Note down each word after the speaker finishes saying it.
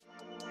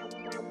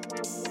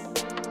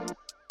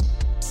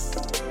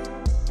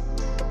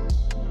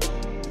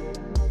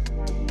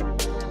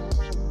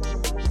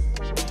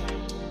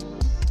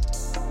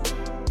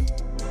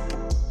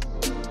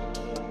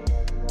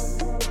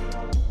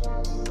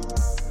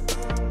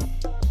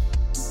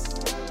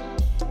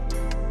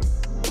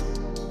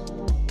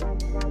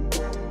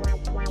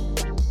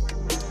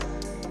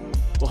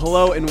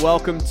Hello and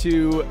welcome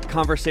to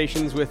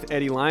Conversations with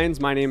Eddie Lyons.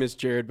 My name is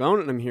Jared Bone,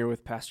 and I'm here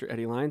with Pastor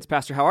Eddie Lyons.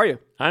 Pastor, how are you?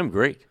 I'm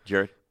great,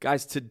 Jared.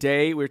 Guys,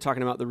 today we're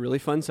talking about the really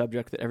fun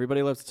subject that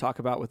everybody loves to talk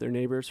about with their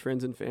neighbors,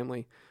 friends, and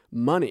family,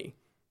 money,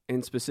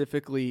 and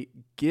specifically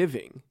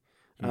giving.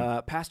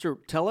 Pastor,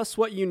 tell us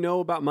what you know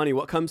about money.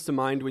 What comes to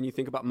mind when you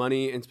think about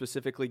money and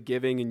specifically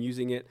giving and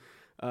using it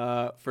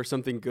for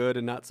something good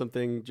and not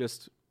something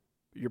just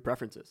your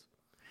preferences?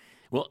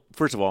 Well,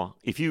 first of all,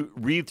 if you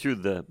read through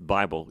the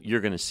Bible, you're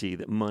going to see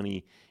that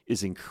money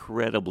is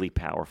incredibly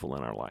powerful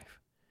in our life.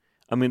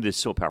 I mean, it is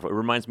so powerful. It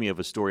reminds me of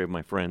a story of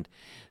my friend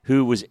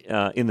who was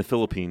in the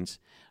Philippines,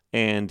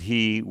 and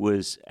he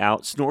was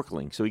out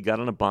snorkeling. So he got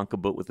on a banca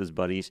boat with his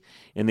buddies,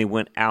 and they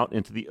went out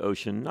into the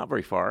ocean, not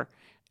very far,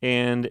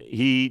 and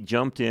he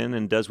jumped in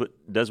and does what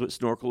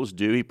snorkelers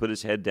do. He put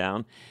his head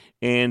down,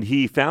 and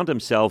he found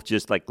himself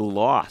just like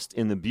lost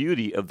in the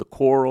beauty of the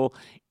coral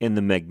and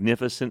the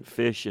magnificent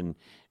fish, and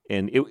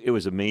it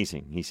was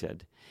amazing, he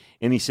said.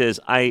 And he says,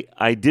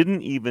 I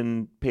didn't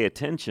even pay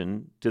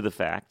attention to the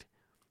fact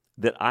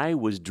that I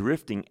was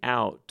drifting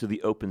out to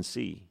the open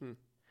sea.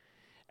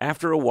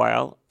 After a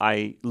while,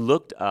 I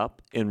looked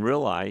up and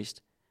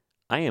realized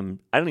I don't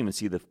even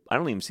see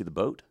the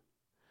boat.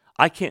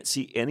 I can't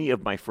see any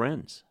of my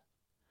friends.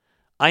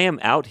 I am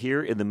out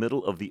here in the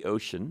middle of the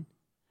ocean.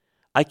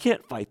 I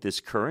can't fight this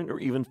current or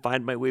even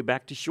find my way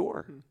back to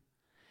shore.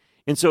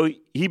 And so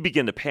he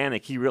began to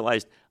panic. He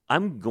realized,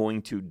 I'm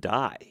going to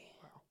die.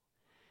 Wow.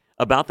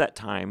 About that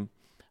time,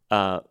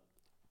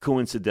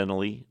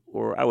 coincidentally,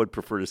 or I would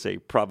prefer to say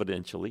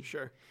providentially,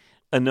 Sure,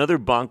 another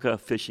banca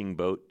fishing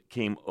boat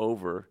came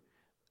over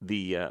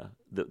the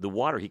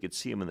water. He could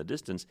see him in the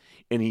distance,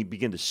 and he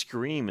began to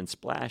scream and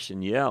splash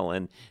and yell.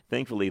 And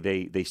thankfully,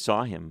 they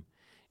saw him,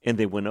 and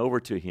they went over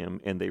to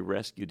him, and they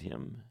rescued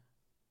him.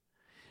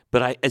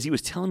 But as he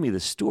was telling me the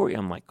story,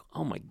 I'm like,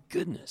 oh my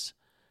goodness,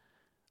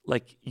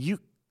 like you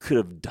could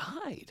have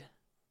died.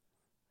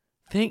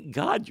 Thank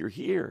God you're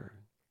here.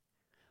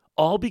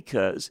 All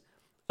because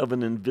of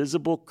an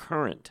invisible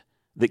current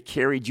that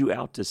carried you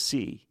out to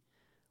sea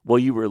while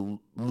you were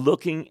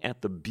looking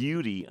at the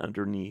beauty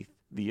underneath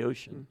the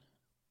ocean.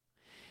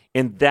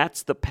 And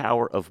that's the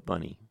power of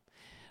money.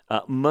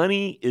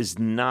 Money is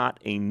not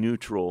a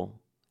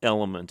neutral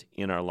element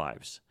in our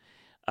lives.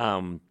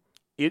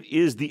 It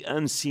is the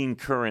unseen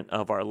current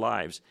of our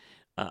lives.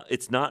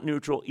 It's not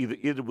neutral.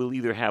 It will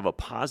either have a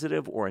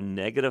positive or a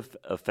negative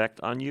effect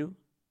on you.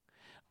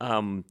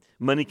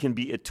 Money can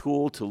be a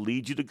tool to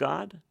lead you to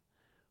God,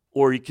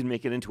 or you can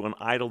make it into an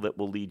idol that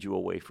will lead you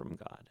away from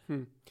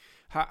God.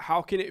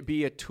 How can it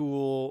be a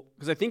tool?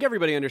 Because I think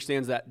everybody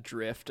understands that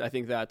drift. I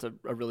think that's a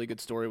really good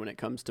story when it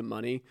comes to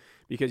money,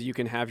 because you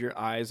can have your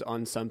eyes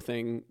on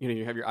something,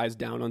 you have your eyes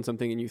down on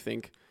something and you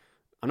think,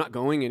 I'm not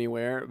going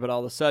anywhere, but all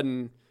of a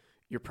sudden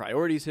your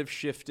priorities have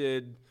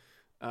shifted.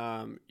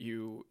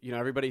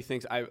 Everybody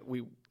thinks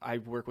I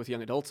work with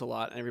young adults a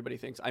lot, and everybody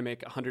thinks I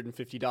make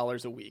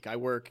 $150 a week. I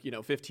work,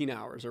 15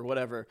 hours or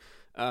whatever.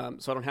 So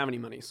I don't have any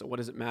money. So what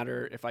does it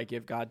matter if I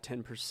give God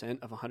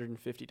 10% of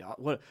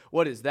 $150?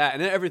 What is that?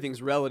 And then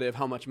everything's relative.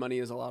 How much money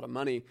is a lot of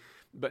money?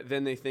 But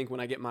then they think when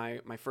I get my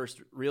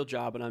first real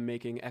job and I'm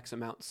making X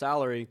amount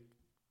salary,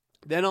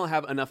 then I'll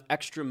have enough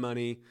extra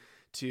money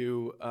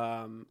to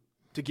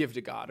give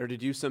to God or to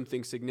do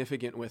something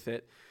significant with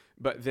it.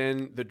 But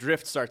then the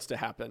drift starts to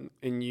happen,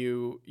 and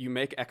you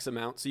make X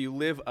amount, so you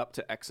live up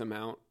to X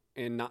amount,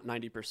 and not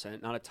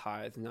 90%, not a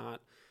tithe,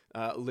 not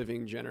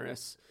living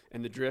generous,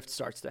 and the drift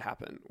starts to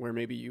happen, where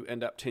maybe you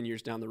end up 10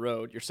 years down the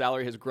road. Your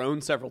salary has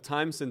grown several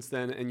times since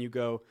then, and you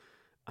go,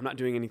 I'm not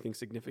doing anything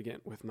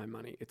significant with my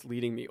money. It's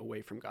leading me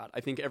away from God.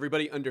 I think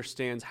everybody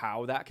understands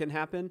how that can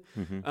happen.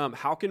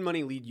 How can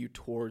money lead you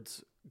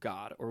towards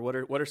God, or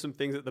what are some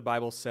things that the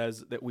Bible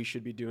says that we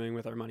should be doing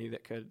with our money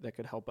that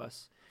could help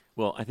us?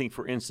 Well, I think,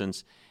 for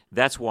instance,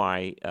 that's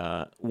why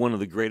one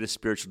of the greatest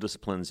spiritual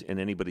disciplines in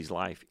anybody's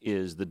life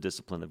is the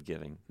discipline of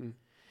giving.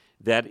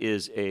 That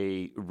is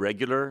a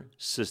regular,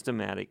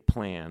 systematic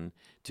plan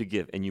to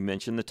give. And you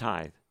mentioned the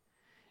tithe.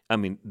 I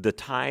mean, the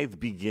tithe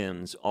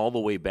begins all the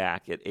way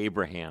back at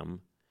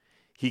Abraham.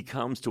 He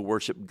comes to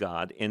worship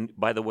God. And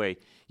by the way,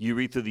 you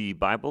read through the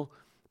Bible,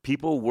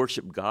 people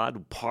worship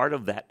God. Part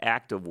of that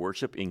act of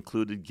worship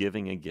included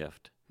giving a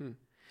gift.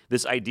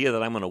 This idea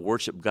that I'm going to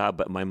worship God,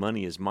 but my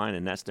money is mine,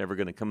 and that's never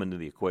going to come into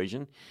the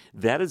equation,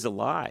 that is a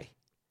lie.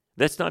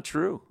 That's not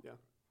true. Yeah.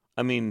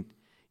 I mean,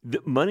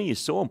 money is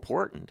so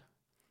important.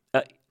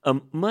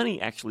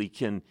 Money actually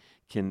can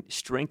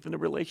strengthen a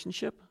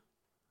relationship.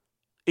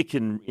 It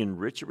can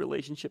enrich a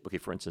relationship. Okay,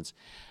 for instance,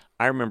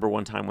 I remember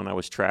one time when I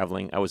was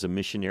traveling, I was a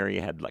missionary.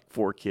 I had like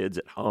 4 kids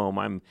at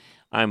home.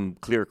 I'm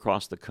clear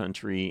across the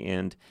country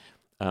and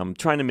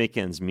trying to make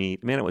ends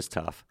meet. Man, it was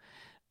tough.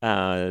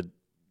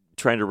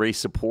 Trying to raise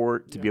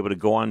support to be able to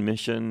go on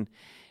mission.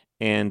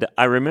 And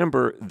I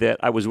remember that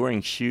I was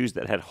wearing shoes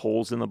that had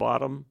holes in the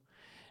bottom.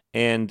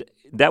 And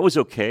that was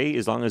okay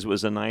as long as it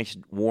was a nice,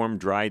 warm,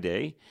 dry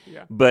day.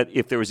 Yeah. But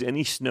if there was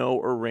any snow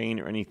or rain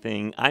or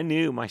anything, I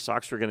knew my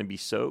socks were going to be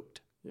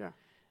soaked. Yeah.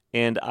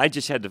 And I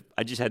just had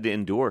to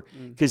endure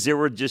because there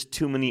were just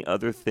too many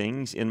other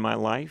things in my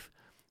life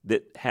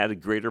that had a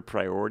greater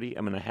priority.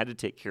 I mean, I had to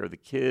take care of the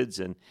kids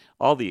and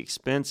all the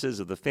expenses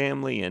of the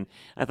family. And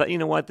I thought, you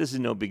know what, this is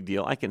no big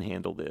deal. I can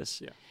handle this.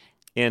 Yeah.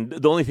 And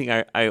the only thing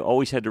I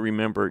always had to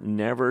remember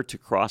never to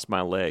cross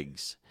my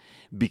legs,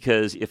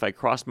 because if I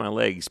crossed my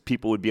legs,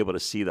 people would be able to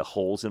see the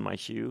holes in my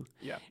shoe.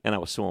 Yeah. And I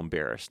was so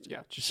embarrassed.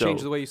 Yeah. Just So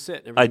change the way you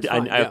sit. Everything's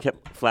fine. I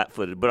kept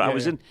flat-footed. But I Yeah,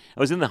 was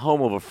yeah. in the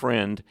home of a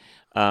friend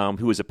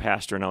who was a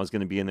pastor, and I was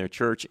going to be in their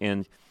church.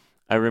 And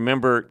I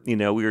remember, we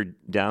were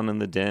down in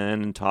the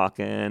den and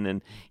talking,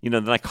 and,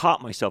 then I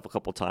caught myself a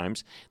couple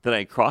times that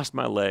I crossed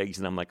my legs,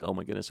 and I'm like, oh,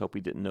 my goodness, hope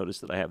he didn't notice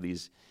that I have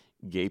these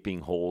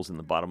gaping holes in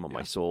the bottom of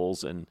my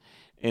soles. And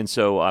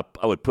so I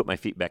would put my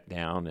feet back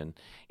down, and,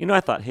 I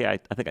thought, hey, I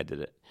think I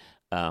did it.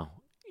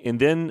 And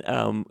then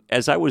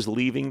as I was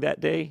leaving that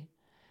day,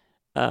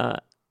 I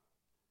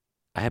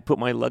had put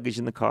my luggage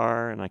in the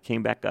car, and I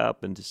came back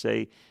up and to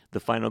say the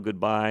final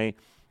goodbye.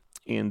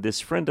 And this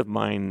friend of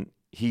mine,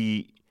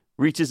 he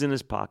reaches in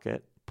his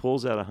pocket,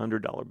 pulls out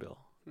 $100 bill,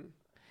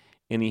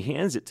 and he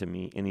hands it to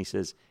me, and he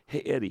says,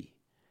 hey, Eddie,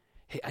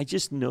 I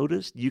just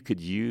noticed you could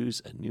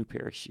use a new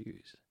pair of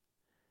shoes,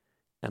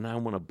 and I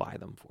want to buy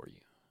them for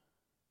you.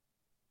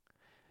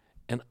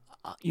 And,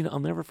 I'll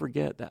never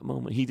forget that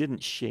moment. He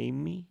didn't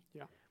shame me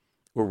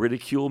or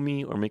ridicule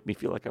me or make me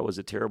feel like I was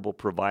a terrible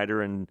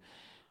provider and,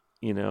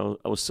 I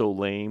was so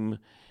lame.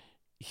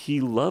 He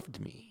loved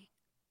me.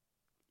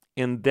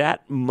 And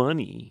that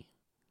money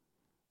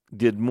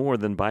did more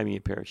than buy me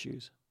a pair of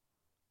shoes.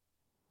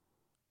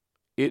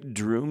 It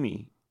drew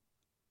me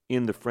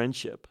in the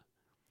friendship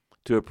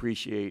to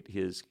appreciate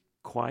his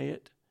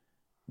quiet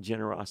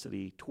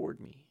generosity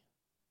toward me.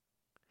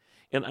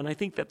 And I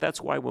think that's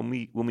why when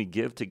we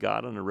give to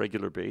God on a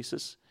regular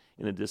basis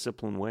in a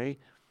disciplined way,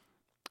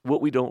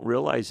 what we don't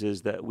realize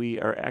is that we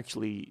are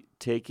actually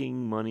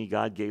taking money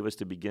God gave us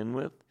to begin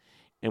with,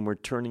 and we're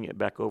turning it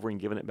back over and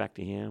giving it back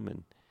to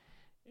Him,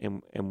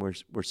 and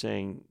we're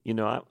saying,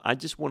 I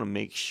just want to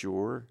make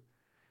sure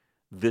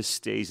this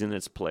stays in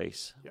its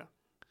place.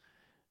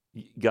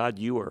 Yeah. God,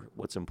 you are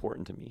what's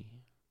important to me.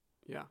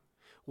 Yeah.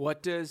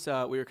 What does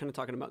we were kind of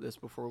talking about this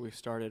before we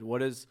started.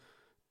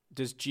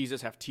 Does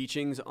Jesus have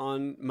teachings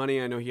on money?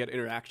 I know he had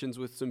interactions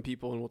with some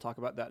people, and we'll talk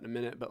about that in a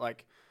minute. But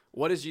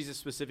what does Jesus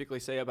specifically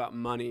say about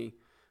money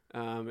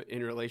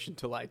in relation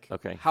to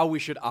how we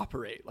should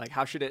operate?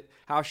 How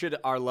should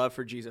our love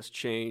for Jesus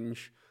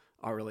change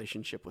our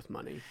relationship with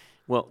money?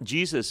 Well,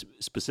 Jesus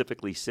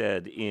specifically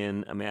said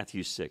in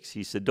Matthew 6,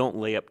 he said, don't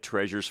lay up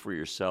treasures for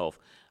yourself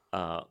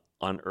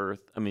on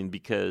earth. I mean,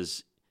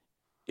 because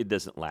it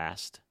doesn't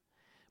last.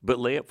 But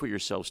lay up for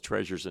yourselves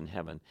treasures in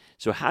heaven.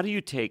 So how do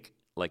you take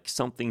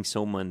something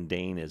so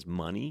mundane as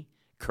money,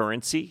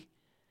 currency,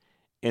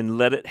 and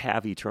let it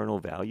have eternal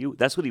value?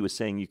 That's what he was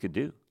saying you could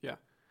do. Yeah.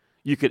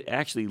 You could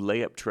actually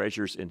lay up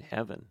treasures in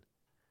heaven.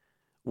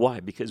 Why?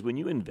 Because when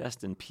you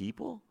invest in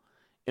people,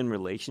 in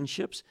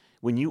relationships,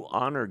 when you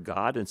honor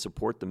God and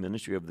support the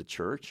ministry of the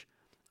church,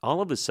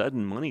 all of a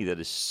sudden money that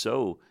is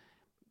so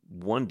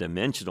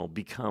one-dimensional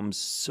becomes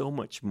so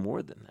much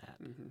more than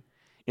that. Mm-hmm.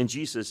 And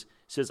Jesus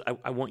says,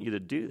 I want you to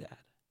do that.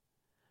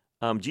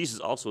 Jesus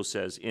also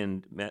says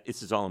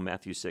this is all in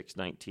Matthew 6,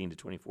 19 to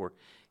 24.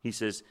 He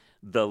says,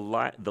 the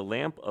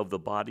lamp of the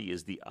body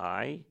is the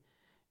eye.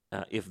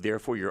 If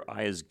therefore your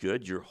eye is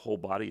good, your whole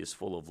body is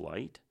full of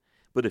light.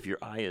 But if your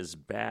eye is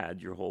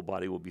bad, your whole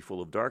body will be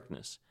full of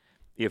darkness.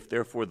 If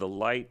therefore the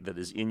light that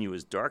is in you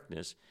is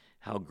darkness,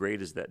 how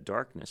great is that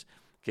darkness?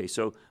 Okay,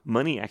 so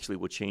money actually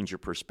will change your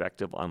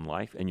perspective on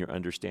life and your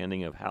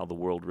understanding of how the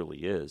world really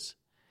is.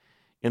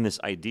 And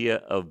this idea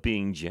of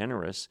being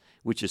generous,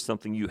 which is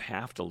something you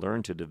have to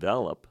learn to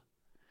develop,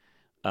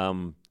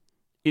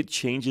 it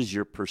changes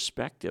your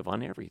perspective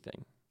on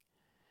everything.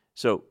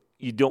 So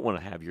you don't want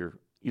to have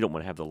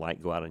the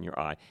light go out in your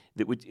eye,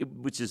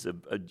 which is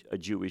a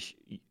Jewish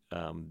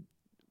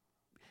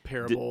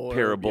parable.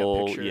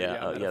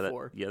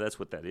 Picture, that's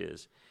what that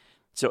is.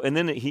 So, and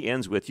then he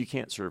ends with, you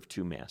can't serve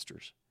two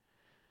masters.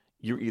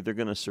 You're either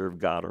going to serve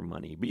God or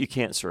money, but you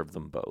can't serve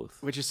them both.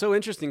 Which is so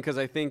interesting because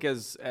I think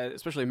as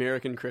especially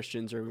American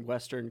Christians or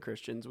Western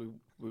Christians,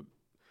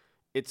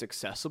 it's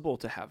accessible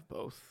to have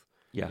both.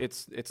 Yeah.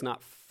 It's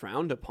not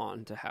frowned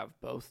upon to have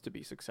both, to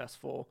be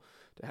successful,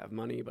 to have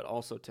money, but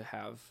also to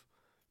have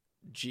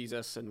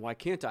Jesus. And why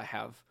can't I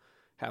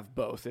have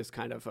both is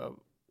kind of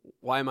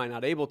why am I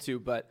not able to?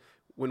 But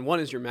when one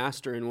is your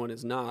master and one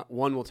is not,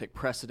 one will take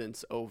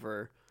precedence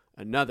over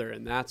another,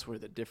 and that's where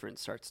the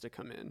difference starts to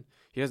come in.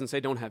 He doesn't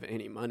say don't have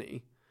any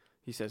money.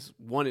 He says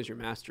one is your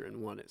master and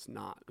one is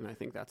not. And I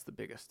think that's the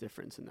biggest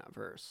difference in that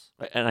verse.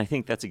 And I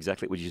think that's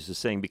exactly what Jesus is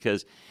saying,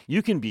 because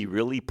you can be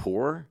really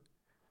poor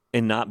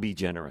and not be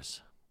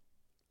generous.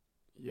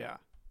 Yeah.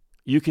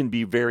 You can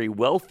be very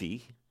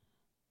wealthy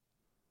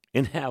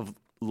and have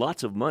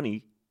lots of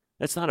money.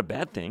 That's not a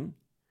bad thing.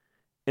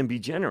 And be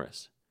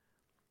generous.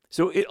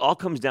 So it all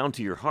comes down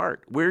to your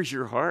heart. Where's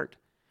your heart?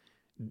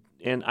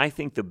 And I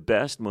think the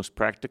best, most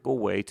practical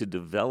way to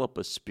develop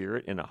a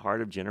spirit and a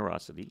heart of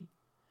generosity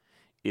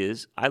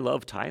is I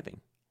love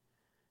tithing.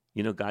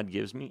 You know, God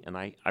gives me, and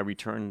I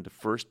return the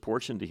first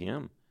portion to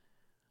him.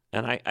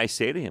 And I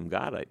say to him,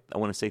 God, I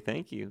want to say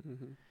thank you.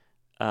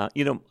 Mm-hmm.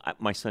 You know,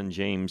 my son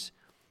James,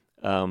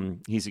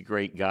 he's a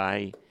great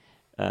guy.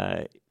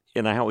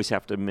 And I always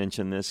have to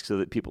mention this so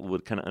that people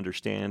would kind of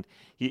understand.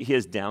 He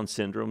has Down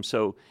syndrome.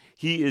 So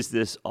he is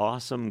this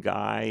awesome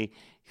guy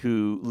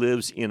who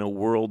lives in a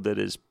world that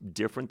is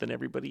different than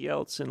everybody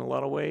else in a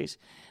lot of ways.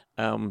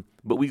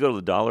 But we go to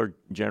the Dollar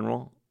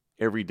General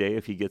every day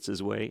if he gets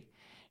his way.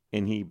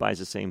 And he buys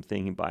the same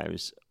thing. He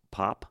buys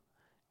pop,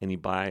 and he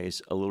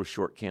buys a little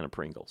short can of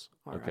Pringles.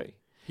 All okay. Right.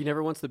 He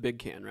never wants the big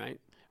can, right?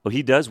 Well,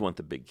 he does want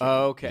the big can.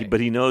 Oh, okay.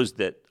 But he knows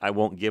that I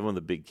won't give him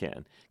the big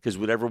can because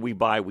whatever we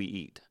buy, we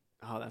eat.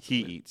 Oh, that's he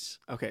weird. eats.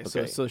 Okay,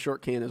 so the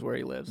short can is where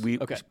he lives.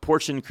 Okay.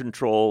 Portion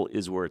control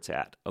is where it's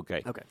at.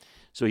 Okay. Okay.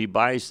 So he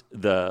buys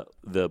the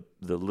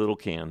little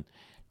can,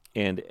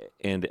 and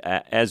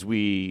as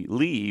we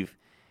leave,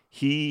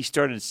 he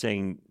started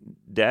saying,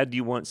 "Dad, do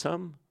you want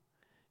some?"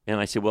 And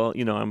I said, "Well,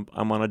 you know,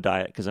 I'm on a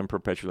diet because I'm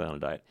perpetually on a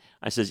diet."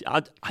 I says,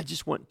 "I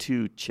just want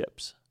 2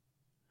 chips."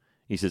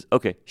 He says,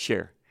 "Okay,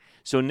 share."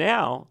 So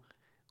now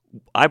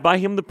I buy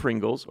him the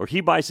Pringles, or he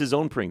buys his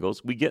own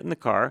Pringles. We get in the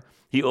car.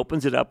 He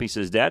opens it up. He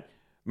says, "Dad,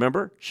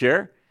 remember,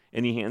 share?"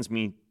 And he hands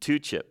me 2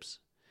 chips.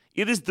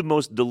 It is the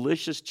most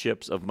delicious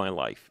chips of my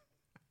life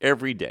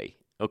every day,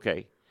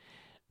 okay?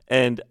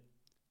 And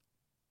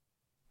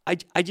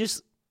I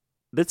just,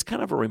 that's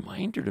kind of a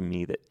reminder to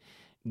me that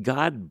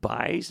God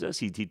buys us.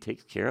 He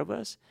takes care of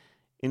us.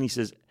 And he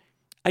says,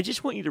 I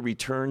just want you to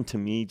return to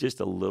me just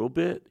a little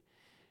bit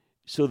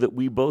so that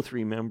we both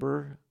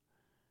remember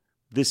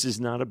this is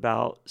not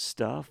about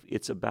stuff.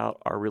 It's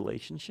about our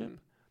relationship.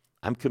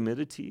 I'm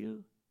committed to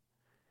you,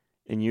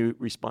 and you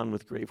respond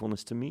with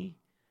gratefulness to me.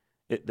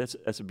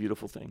 That's a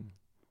beautiful thing.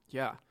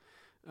 Yeah.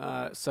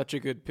 Such a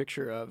good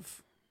picture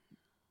of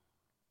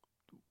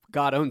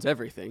God owns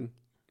everything,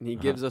 and he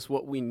gives us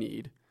what we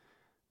need,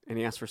 and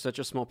he asks for such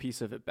a small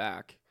piece of it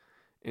back.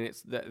 And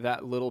it's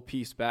that little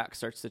piece back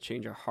starts to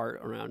change our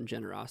heart around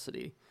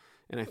generosity.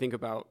 And I think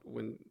about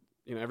when,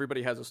 you know,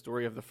 everybody has a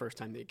story of the first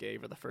time they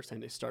gave or the first time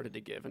they started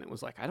to give. And it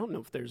was like, I don't know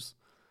if there's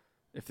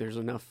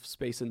enough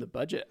space in the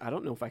budget. I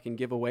don't know if I can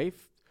give away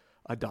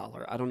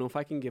 $1. I don't know if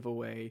I can give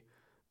away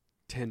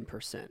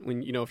 10%.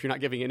 When, you know, if you're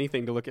not giving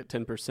anything, to look at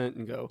 10%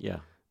 and go, yeah,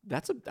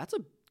 that's a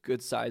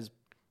good size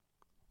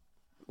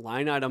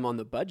line item on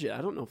the budget.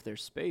 I don't know if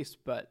there's space,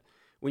 but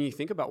when you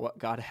think about what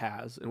God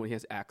has and what he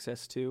has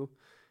access to,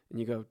 and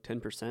you go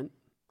 10%,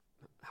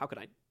 how could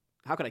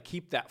I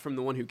keep that from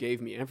the one who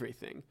gave me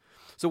everything?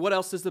 So what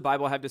else does the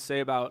Bible have to say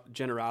about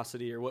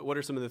generosity, or what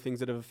are some of the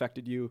things that have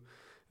affected you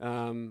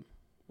when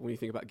you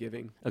think about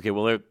giving? Okay,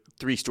 well, there are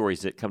 3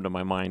 stories that come to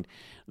my mind.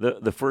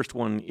 The first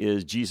one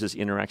is Jesus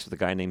interacts with a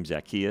guy named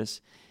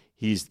Zacchaeus.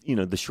 He's, you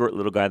know, the short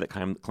little guy that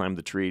climbed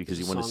the tree because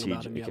he wanted to see.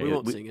 Him. Yeah, we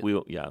won't sing it.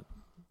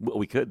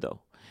 We could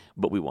though,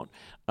 but we won't.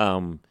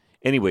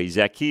 Anyway,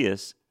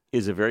 Zacchaeus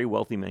is a very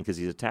wealthy man because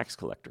he's a tax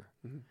collector.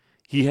 Mm-hmm.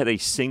 He had a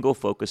single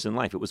focus in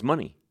life. It was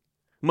money.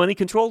 Money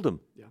controlled him.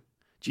 Yeah.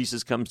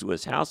 Jesus comes to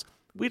his house.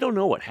 We don't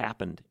know what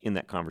happened in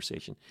that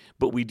conversation,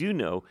 but we do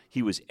know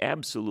he was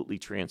absolutely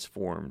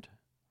transformed.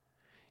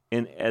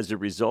 And as a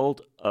result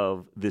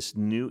of this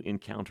new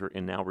encounter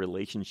and now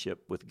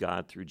relationship with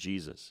God through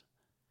Jesus,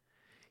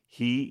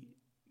 he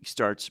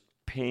starts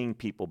paying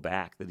people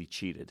back that he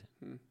cheated.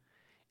 Hmm.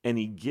 And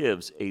he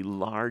gives a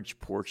large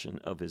portion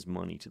of his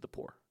money to the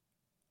poor.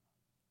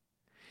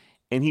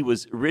 And he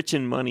was rich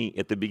in money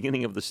at the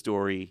beginning of the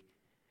story,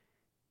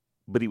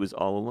 but he was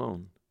all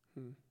alone.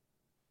 Hmm.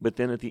 But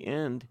then at the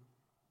end,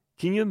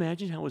 can you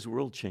imagine how his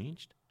world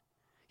changed?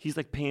 He's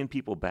like paying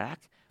people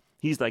back.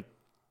 He's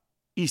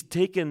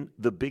taken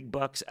the big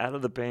bucks out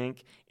of the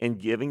bank and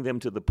giving them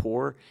to the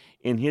poor.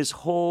 And his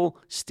whole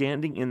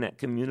standing in that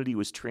community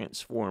was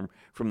transformed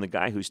from the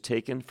guy who's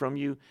taken from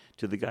you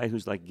to the guy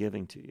who's like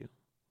giving to you.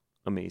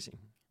 Amazing.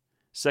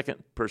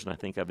 Second person I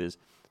think of is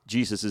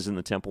Jesus is in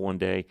the temple one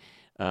day.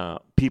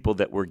 People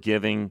that were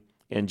giving,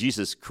 and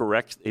Jesus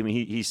corrects. I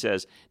mean, he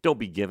says, "Don't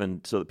be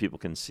given so that people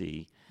can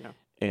see." Yeah.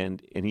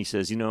 And he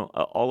says, you know,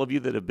 all of you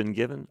that have been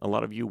given, a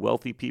lot of you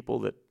wealthy people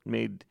that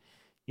made,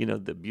 you know,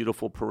 the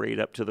beautiful parade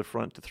up to the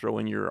front to throw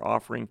in your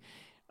offering.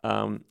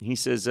 He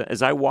says,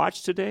 as I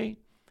watched today,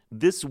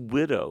 this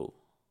widow,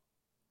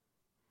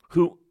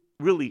 who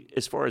really,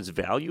 as far as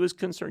value is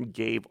concerned,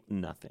 gave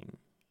nothing.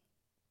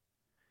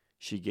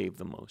 She gave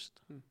the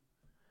most.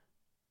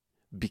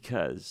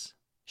 Because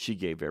she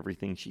gave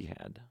everything she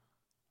had.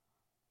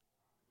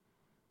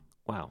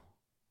 Wow.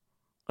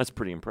 That's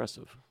pretty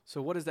impressive.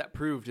 So what does that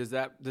prove? Does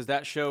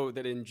that show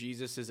that in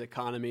Jesus'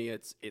 economy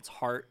it's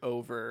heart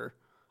over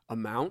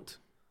amount?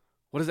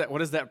 What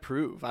does that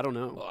prove? I don't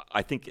know. Well,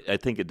 I think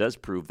it does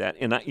prove that.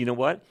 And you know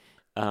what?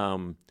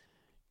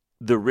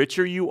 The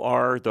richer you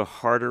are, the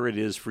harder it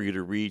is for you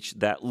to reach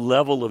that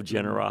level of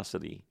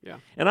generosity. Yeah.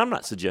 And I'm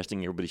not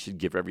suggesting everybody should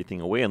give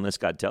everything away unless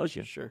God tells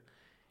you. Sure.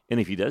 And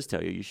if he does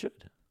tell you, you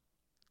should.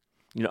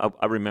 You know,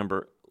 I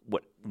remember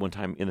one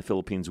time in the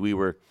Philippines, we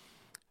were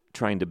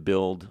trying to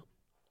build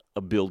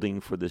a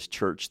building for this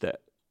church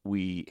that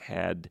we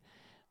had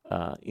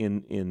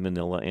in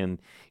Manila,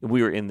 and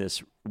we were in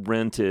this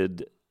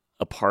rented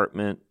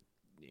apartment,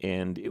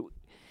 and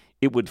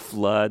it would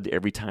flood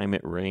every time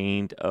it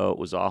rained. Oh, it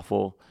was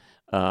awful.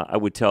 I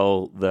would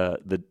tell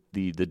the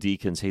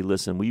deacons, hey,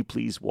 listen, will you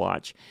please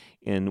watch?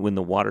 And when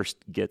the water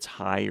gets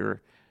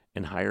higher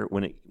and higher,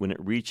 when it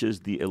reaches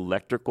the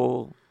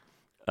electrical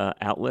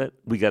outlet,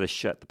 we got to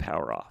shut the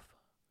power off.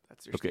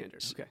 That's your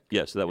standard. Okay.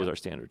 Yeah, so that was our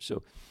standard.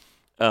 So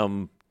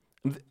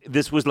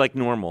this was like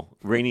normal.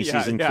 Rainy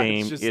season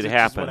came. It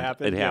happened.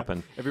 It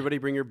happened. Everybody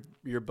bring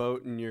your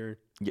boat and your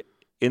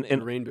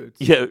and rain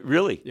boots. Yeah,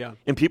 really. Yeah.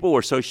 And people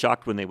were so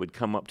shocked when they would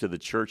come up to the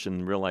church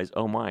and realize,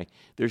 oh my,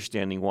 there's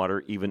standing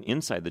water even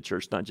inside the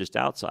church, not just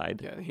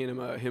outside. Yeah, hand them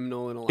a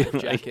hymnal and a life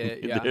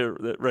jacket. Yeah.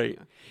 Right.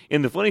 Yeah.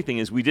 And the funny thing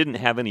is we didn't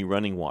have any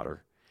running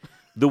water.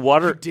 The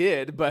water you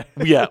did, but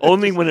yeah,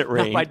 only when it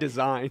rained. Not by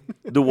design.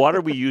 The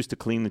water we used to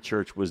clean the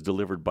church was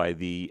delivered by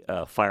the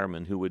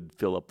firemen who would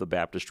fill up the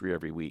baptistry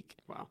every week.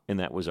 Wow. And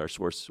that was our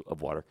source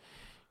of water.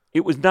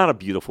 It was not a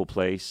beautiful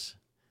place,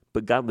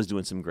 but God was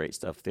doing some great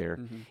stuff there.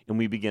 Mm-hmm. And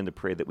we began to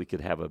pray that we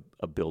could have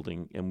a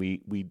building, and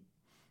we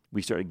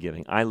started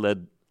giving. I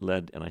led,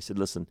 and I said,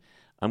 listen,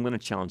 I'm going to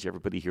challenge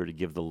everybody here to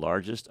give the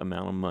largest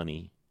amount of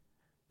money,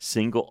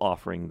 single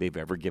offering they've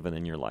ever given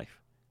in your life,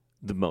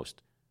 the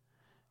most.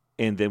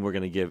 And then we're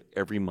going to give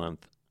every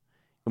month,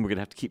 and we're going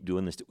to have to keep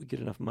doing this till we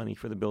get enough money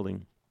for the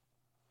building.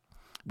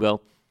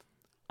 Well,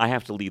 I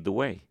have to lead the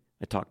way.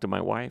 I talked to my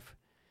wife.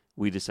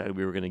 We decided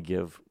we were going to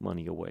give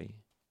money away.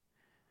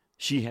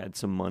 She had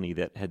some money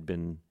that had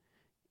been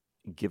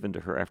given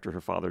to her after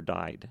her father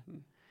died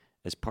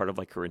as part of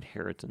like her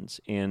inheritance.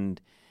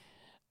 And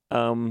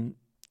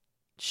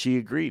she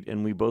agreed,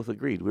 and we both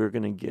agreed. We were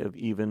going to give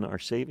even our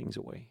savings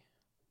away.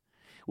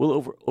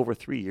 Well, over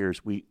 3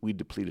 years, we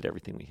depleted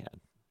everything we had.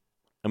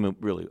 I mean,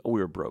 really, we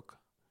were broke.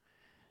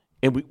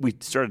 And we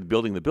started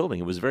building the building.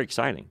 It was very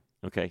exciting,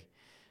 okay?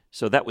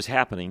 So that was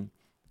happening.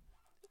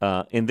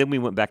 And then we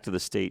went back to the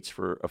States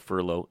for a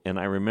furlough. And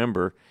I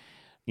remember,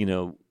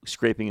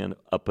 scraping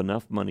up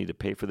enough money to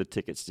pay for the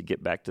tickets to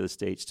get back to the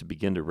States, to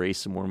begin to raise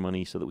some more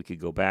money so that we could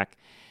go back.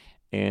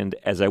 And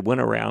as I went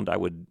around, I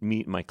would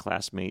meet my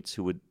classmates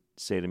who would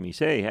say to me,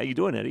 hey, how you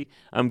doing, Eddie?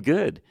 I'm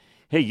good.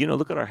 Hey,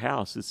 look at our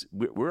house.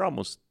 We're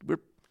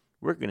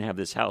going to have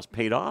this house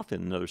paid off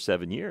in another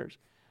 7 years.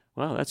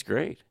 Wow, that's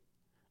great.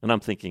 And I'm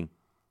thinking,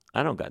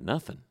 I don't got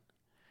nothing.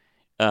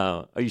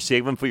 Are you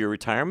saving for your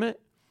retirement?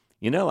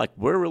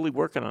 We're really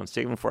working on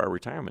saving for our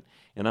retirement.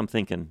 And I'm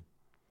thinking,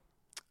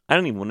 I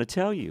don't even want to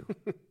tell you.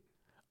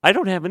 I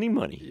don't have any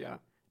money. Yeah.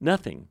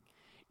 Nothing.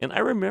 And I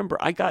remember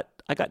I got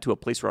to a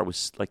place where I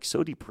was like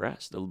so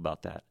depressed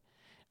about that.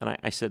 And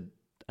I said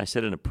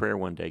in a prayer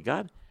one day,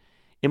 God,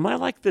 am I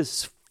like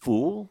this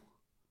fool?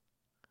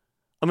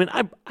 I mean,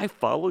 I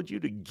followed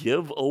you to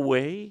give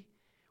away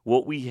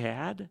what we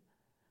had,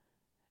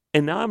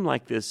 and now I'm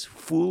like this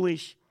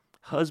foolish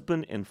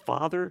husband and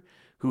father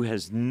who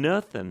has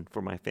nothing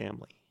for my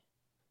family.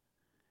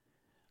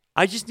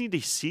 I just need to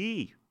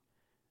see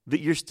that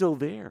you're still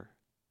there.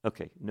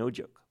 Okay, no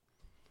joke.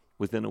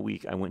 Within a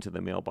week, I went to the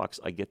mailbox.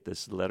 I get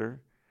this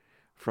letter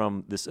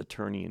from this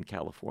attorney in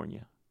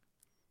California,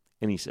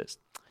 and he says,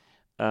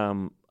 I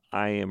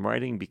am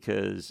writing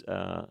because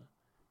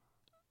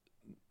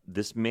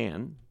this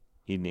man,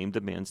 he named the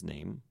man's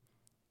name,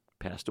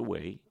 passed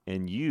away,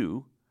 and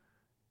you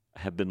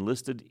have been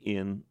listed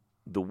in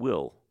the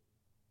will.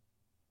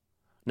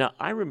 Now,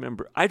 I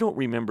don't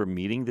remember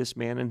meeting this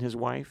man and his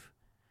wife,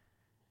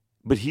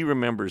 but he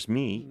remembers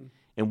me,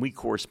 and we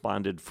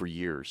corresponded for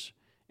years,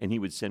 and he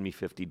would send me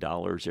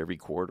 $50 every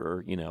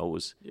quarter, it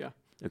was... Yeah.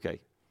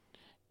 Okay.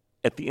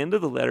 At the end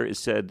of the letter, it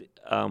said,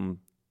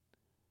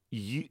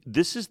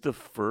 this is the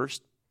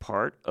first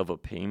part of a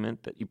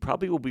payment that you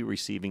probably will be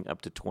receiving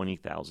up to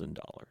 $20,000.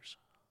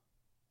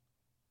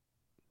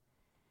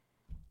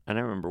 And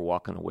I remember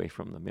walking away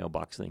from the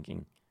mailbox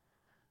thinking,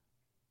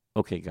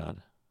 okay,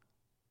 God,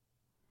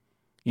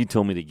 you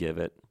told me to give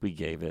it. We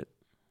gave it.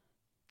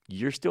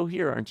 You're still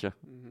here, aren't you?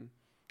 Mm-hmm.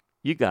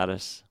 You got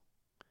us.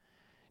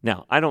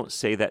 Now, I don't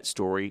say that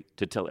story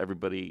to tell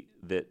everybody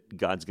that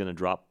God's going to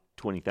drop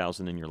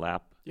 $20,000 in your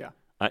lap. Yeah.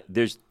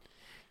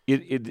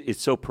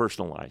 It's so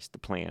personalized, the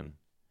plan.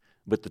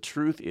 But the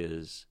truth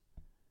is,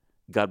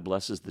 God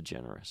blesses the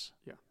generous.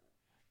 Yeah.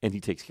 And he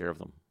takes care of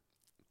them.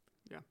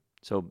 Yeah.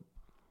 So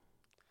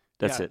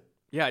that's it.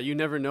 Yeah, you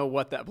never know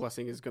what that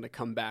blessing is going to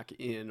come back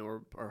in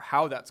or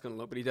how that's going to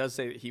look. But he does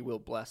say that he will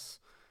bless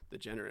the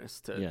generous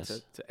to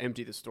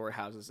empty the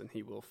storehouses, and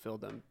he will fill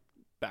them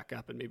back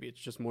up. And maybe it's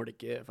just more to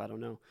give. I don't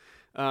know.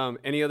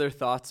 Any other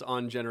thoughts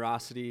on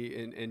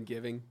generosity and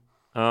giving?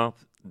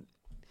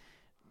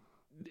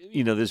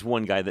 There's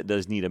one guy that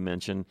does need a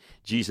mention.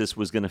 Jesus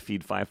was going to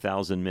feed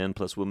 5,000 men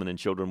plus women and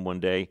children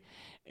one day,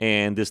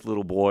 and this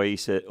little boy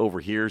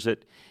overhears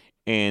it,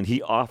 and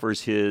he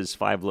offers his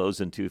 5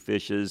 loaves and 2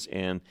 fishes,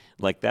 and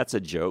that's a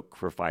joke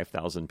for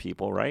 5,000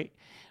 people, right?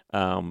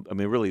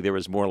 Really, there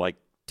was more like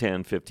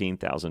 10,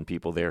 15,000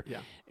 people there. Yeah.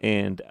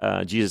 And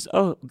Jesus,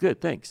 oh,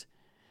 good, thanks.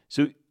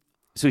 So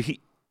So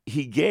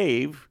he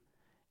gave,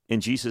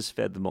 and Jesus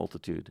fed the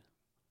multitude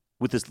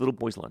with this little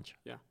boy's lunch.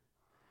 Yeah.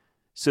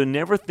 So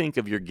never think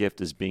of your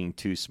gift as being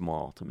too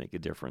small to make a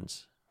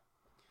difference.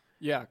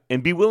 Yeah.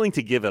 And be willing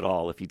to give it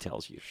all if he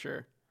tells you.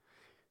 Sure.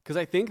 Because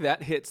I think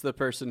that hits the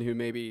person who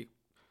maybe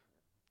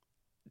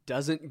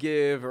doesn't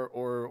give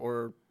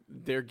or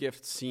their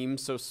gift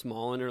seems so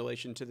small in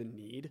relation to the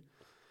need.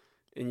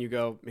 And you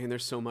go, man,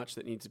 there's so much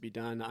that needs to be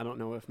done. I don't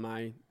know if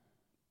my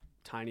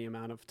tiny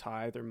amount of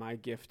tithe or my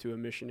gift to a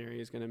missionary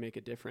is going to make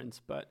a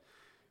difference. But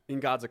in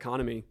God's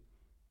economy,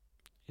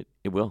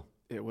 It will.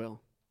 it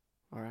will.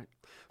 All right.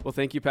 Well,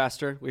 thank you,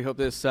 Pastor. We hope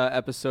this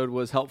episode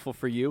was helpful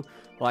for you.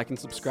 Like and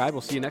subscribe.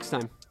 We'll see you next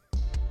time.